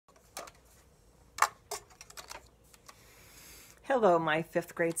Hello, my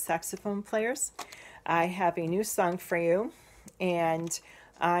fifth grade saxophone players. I have a new song for you, and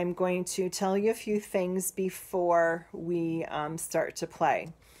I'm going to tell you a few things before we start to play.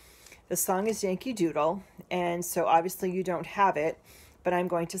 The song is Yankee Doodle, and so obviously you don't have it, but I'm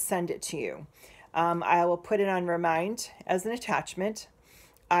going to send it to you. I will put it on Remind as an attachment.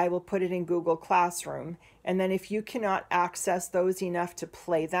 I will put it in Google Classroom, and then if you cannot access those enough to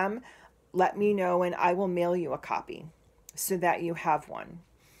play them, let me know and I will mail you a copy so that you have one.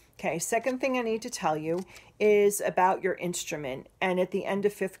 Okay, second thing I need to tell you is about your instrument, and at the end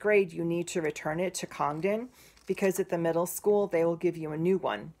of fifth grade you need to return it to Congdon because at the middle school they will give you a new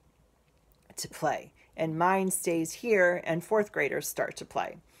one to play, and mine stays here and fourth graders start to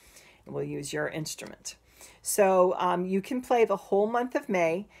play and we'll use your instrument. So you can play the whole month of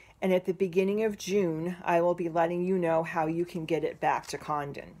May, and at the beginning of June I will be letting you know how you can get it back to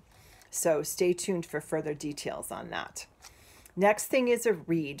Congdon. So stay tuned for further details on that. Next thing is a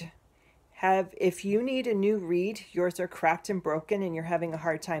reed. If you need a new reed, yours are cracked and broken and you're having a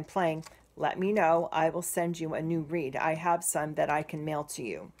hard time playing, let me know. I will send you a new reed. I have some that I can mail to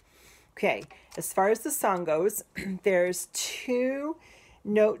you. Okay, as far as the song goes, there's two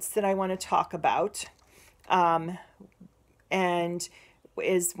notes that I want to talk about. And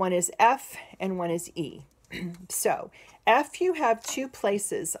one is F and one is E. So F, you have two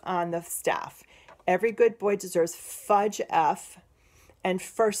places on the staff. Every good boy deserves fudge F and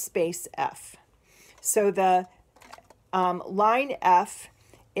first space F. So the line F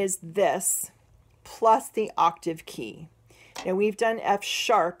is this plus the octave key. Now we've done F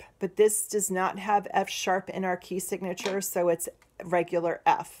sharp, but this does not have F sharp in our key signature, so it's regular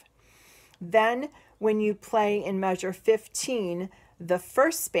F. Then when you play in measure 15, the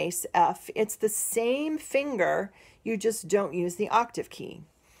first space F, it's the same finger, you just don't use the octave key.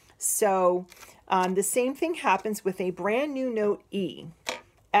 So the same thing happens with a brand new note E,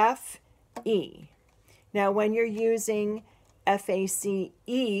 F, E. Now when you're using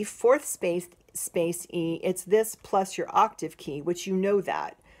F-A-C-E, fourth space E, it's this plus your octave key, which you know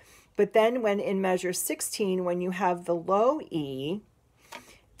that. But then when in measure 16, when you have the low E,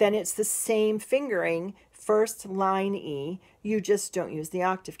 then it's the same fingering, first line E, you just don't use the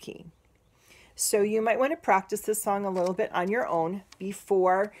octave key. So you might want to practice this song a little bit on your own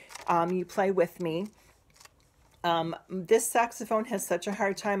before you play with me. This saxophone has such a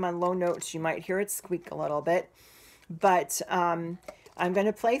hard time on low notes, you might hear it squeak a little bit. But I'm going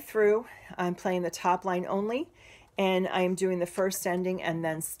to play through. I'm playing the top line only, and I'm doing the first ending and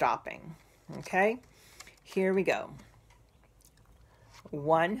then stopping. Okay, here we go.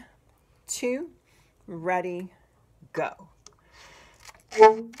 1, 2, ready, go.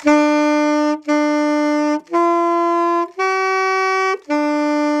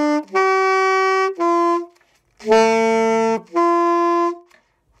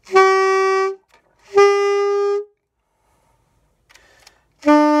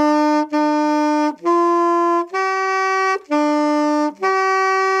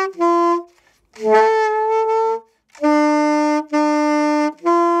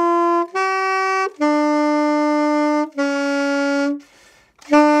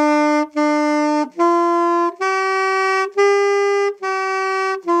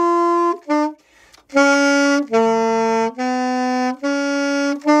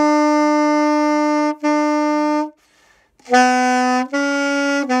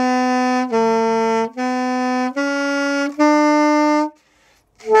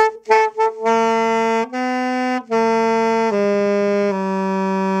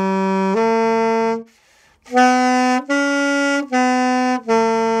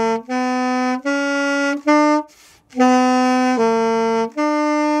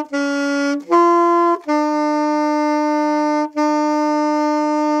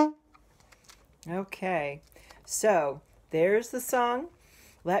 Okay, so there's the song.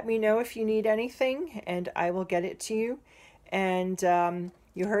 Let me know if you need anything and I will get it to you. And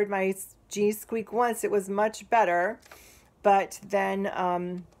you heard my G squeak once, it was much better. But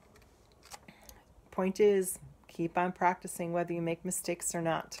then point is, keep on practicing whether you make mistakes or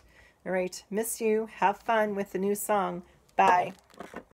not. All right, miss you. Have fun with the new song. Bye.